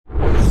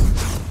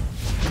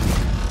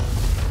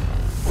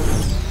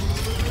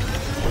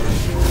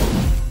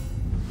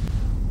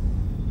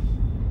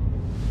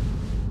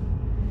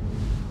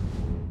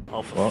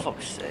What?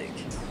 fuck's sake.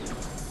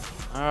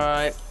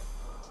 Alright.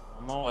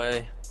 On my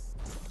way.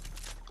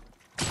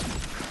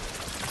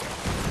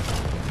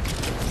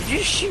 Did you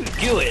shoot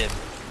him?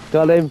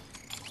 Got him.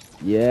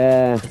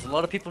 Yeah. There's a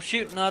lot of people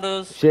shooting at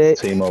us. Shit.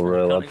 Team over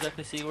I here, can't lads.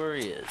 exactly see where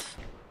he is.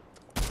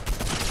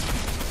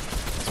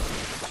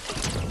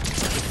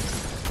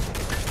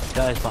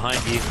 Guys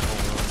behind you.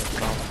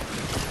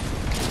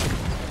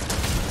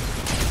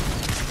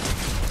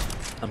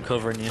 I'm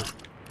covering you.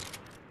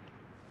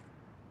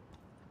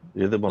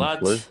 You're the one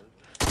flew. Lads,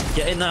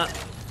 get in that.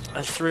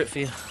 I threw it for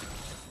you.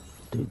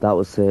 Dude, that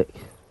was sick.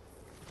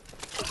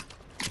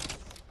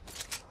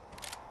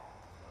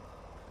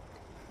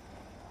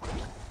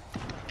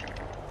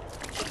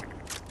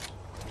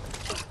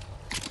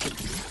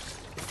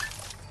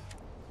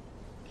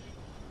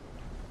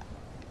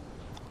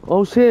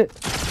 Oh shit.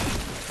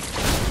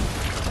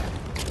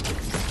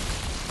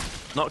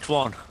 Knocked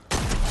one.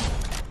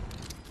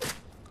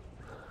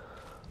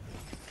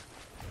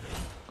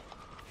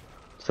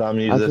 Sam,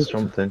 use this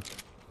something.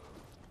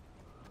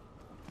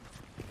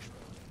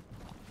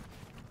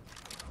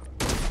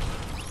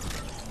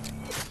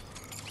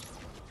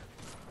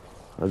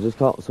 I just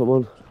caught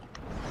someone.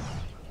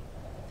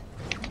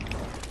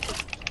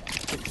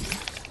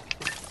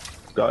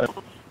 Got it.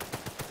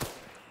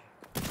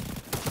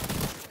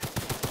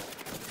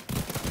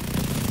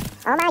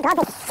 Oh my god,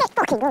 this shit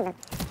fucking good.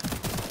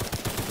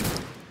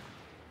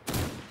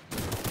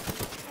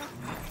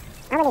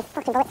 How many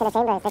fucking bullets in the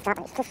chamber is this got?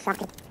 It's just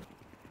shocking.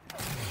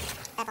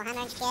 Purple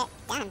hammer and shit.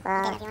 Damn.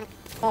 Okay, if you want it.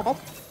 Very big.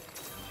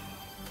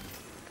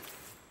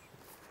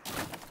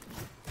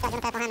 Got a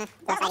purple hammer.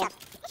 Yes, I got.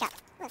 Shot.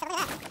 Oh, look at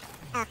that.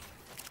 Oh.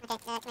 Okay,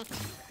 come here.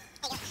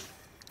 There you go.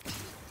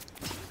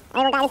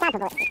 Anyone got any sample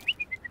bullets?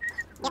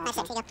 Yep, nice.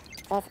 Here you go.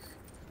 Cheers.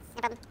 No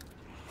problem.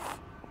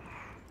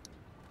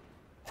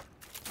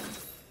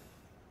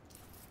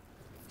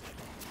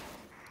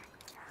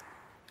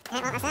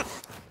 Alright, well, that's that.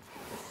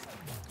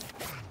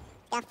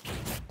 Go.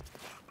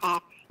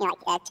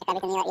 Check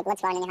everything, your blood's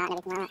flowing in your heart and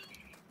everything like that.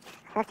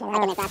 Okay, I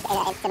can make that, to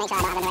make sure I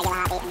don't have a regular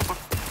heartbeat and stuff.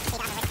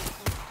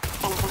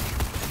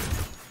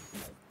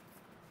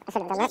 I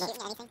should have done that.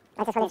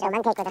 I just wanted to do a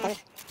man cake with a thing.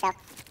 So.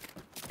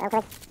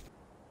 Okay.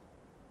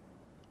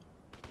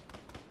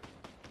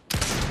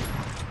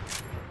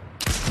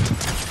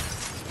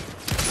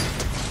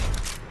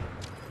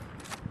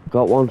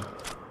 Got one.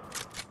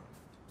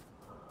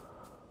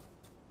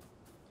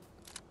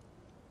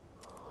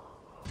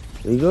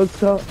 You good,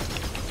 sir?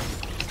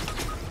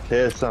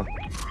 Here, Sam.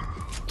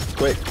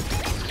 Quick.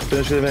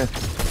 Finish with me.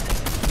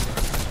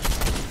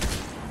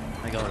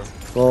 I got him.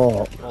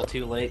 Oh. All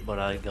too late, but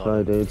I got Sorry,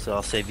 him. dude. So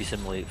I'll save you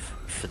some loot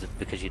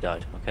because you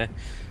died, okay?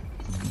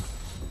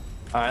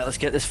 Alright, let's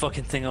get this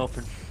fucking thing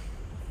open.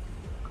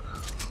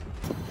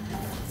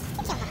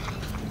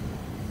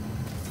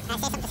 I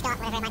say something to Scott,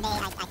 whatever it might be, I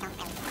don't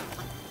really.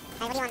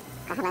 Hey, what do you want?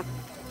 A hammer.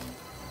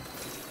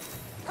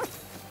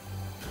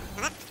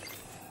 Hammer?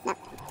 No.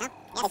 No?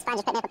 Yeah, this fine,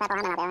 just put me up a purple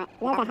hammer out there, right?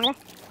 You want a hammer?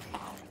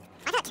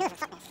 I got two of them,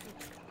 fuck this.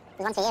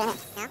 There's one for you, innit?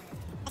 No?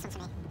 This one's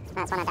for me.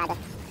 That's one I died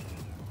with.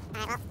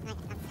 Alright, well,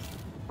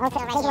 right,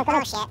 okay, right here.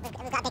 Oh shit,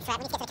 we've got a big threat.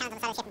 We need to get to the cans on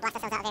the side of the ship and blast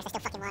ourselves out of there if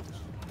there's still fucking one.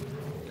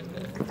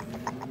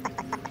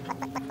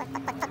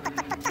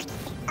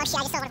 Oh shit,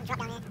 I just saw one of them drop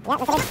down here. Yeah,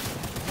 look at it.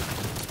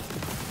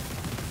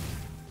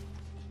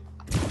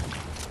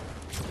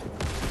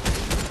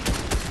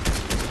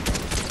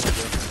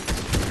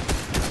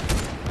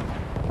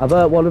 I've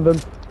hurt one of them.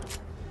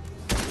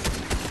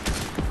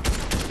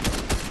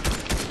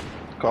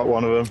 Got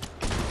one of them.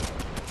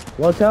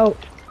 Watch out.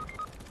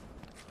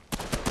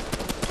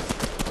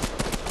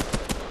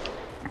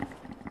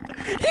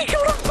 He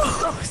got them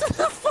both!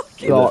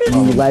 Fucking Got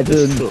you,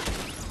 legend.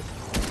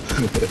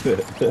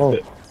 Oh.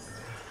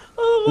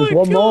 Oh my There's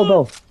one more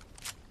though.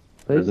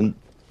 There isn't.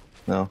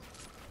 No.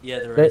 Yeah,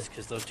 there is,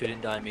 because those two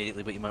didn't die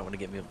immediately, but you might want to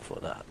get me up before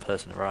that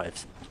person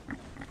arrives.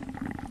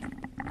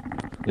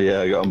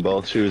 Yeah, I got them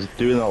both. She was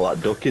doing all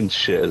that ducking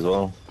shit as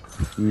well.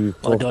 You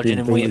Like dodging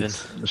and weaving.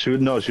 She was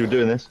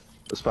doing this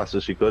as fast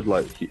as she could,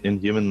 like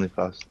inhumanly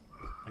fast.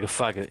 Like a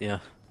faggot, yeah.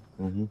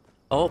 Mhm.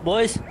 Oh,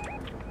 boys!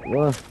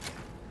 What?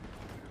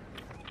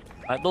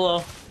 Right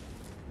below.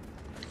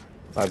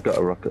 I've got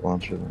a rocket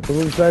launcher. Then.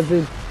 Someone's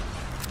driving.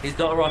 He's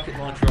got a rocket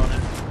launcher on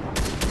him.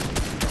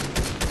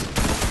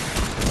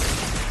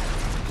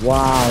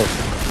 Wow.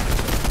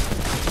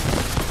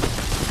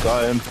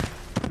 Got him.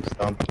 He's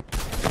down.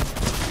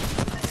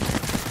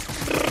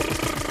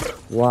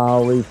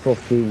 Wow, he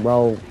fucking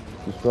well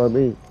destroyed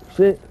me.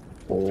 Shit.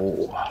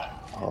 Oh.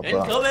 How bad.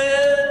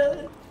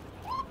 Incoming!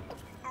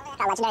 Got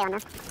a legendary on now.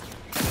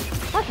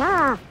 Okay.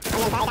 I'm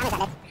doing 30 damage at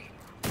this.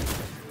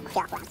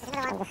 Shot one.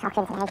 I'm just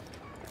shocking today.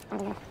 I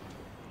don't know.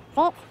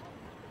 Sit.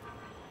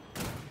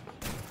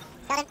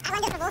 Got him. I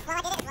landed the wolf while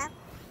I did it as well.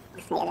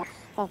 There you go.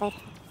 Cheers, dude.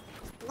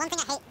 One thing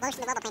I hate most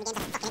in the world of playing games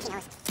is fucking empty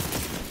nose.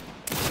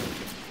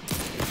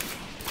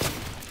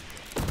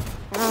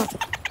 Oh.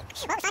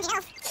 Well, it's on your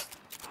health.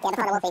 Yeah,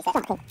 before the wolf reset.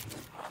 Okay.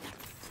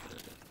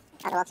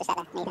 Oh, the wolf just set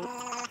there.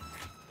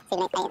 See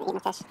you make eat my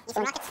fish. Use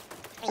some rockets.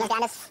 Bring us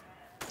down us.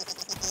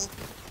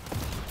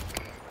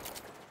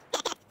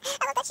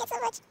 shit so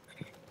much.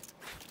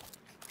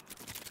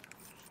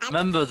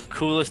 Remember the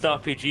coolest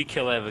RPG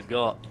kill I ever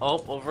got?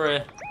 Oh, over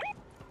here.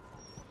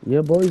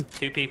 Yeah, boy.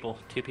 Two people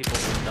going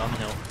down the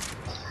hill.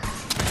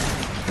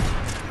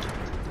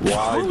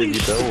 Why Holy did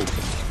you build?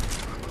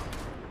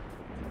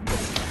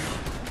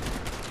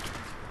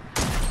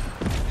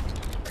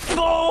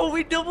 Oh,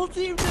 we double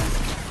teamed him!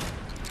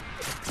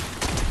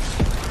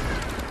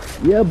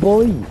 Yeah,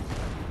 boy.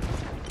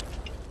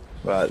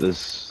 Right,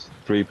 there's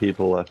 3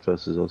 people left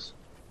versus us.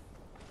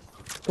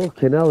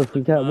 Fucking hell, if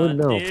we can't win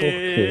now.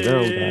 Fucking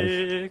hell, guys.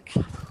 Dick.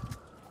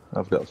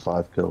 I've got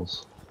 5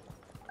 kills.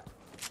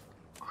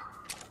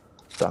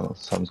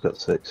 Sam's got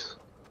 6.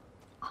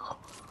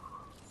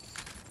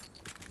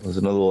 There's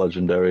another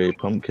legendary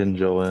pumpkin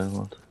Joey,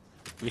 lad.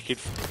 We could.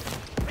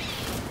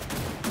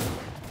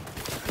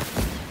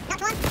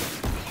 Knocked one.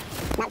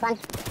 Knocked one.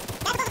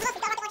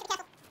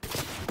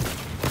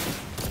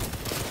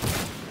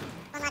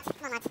 One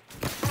left. One left.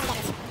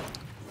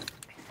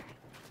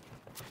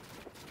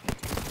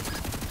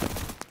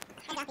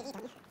 I'm gonna get this. Head off the E,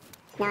 don't you?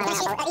 No, I don't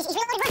know. He's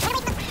reloading.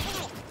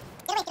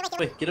 Run.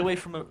 Wait, get away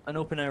from an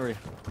open area.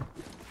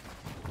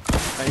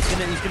 Right,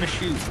 he's gonna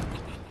shoot.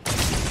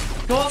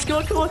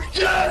 Come on!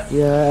 Yes!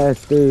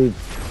 Yes, dude.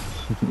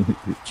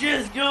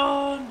 Just go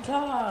on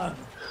time!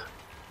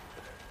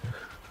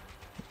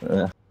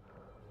 Yeah.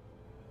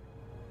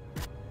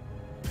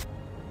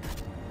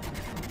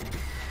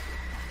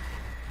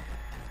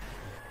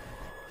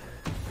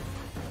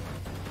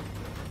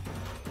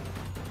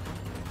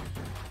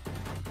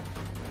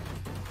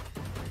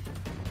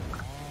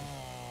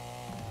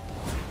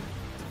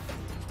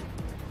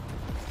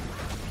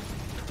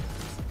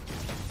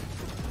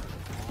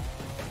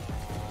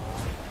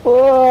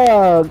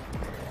 Fuck.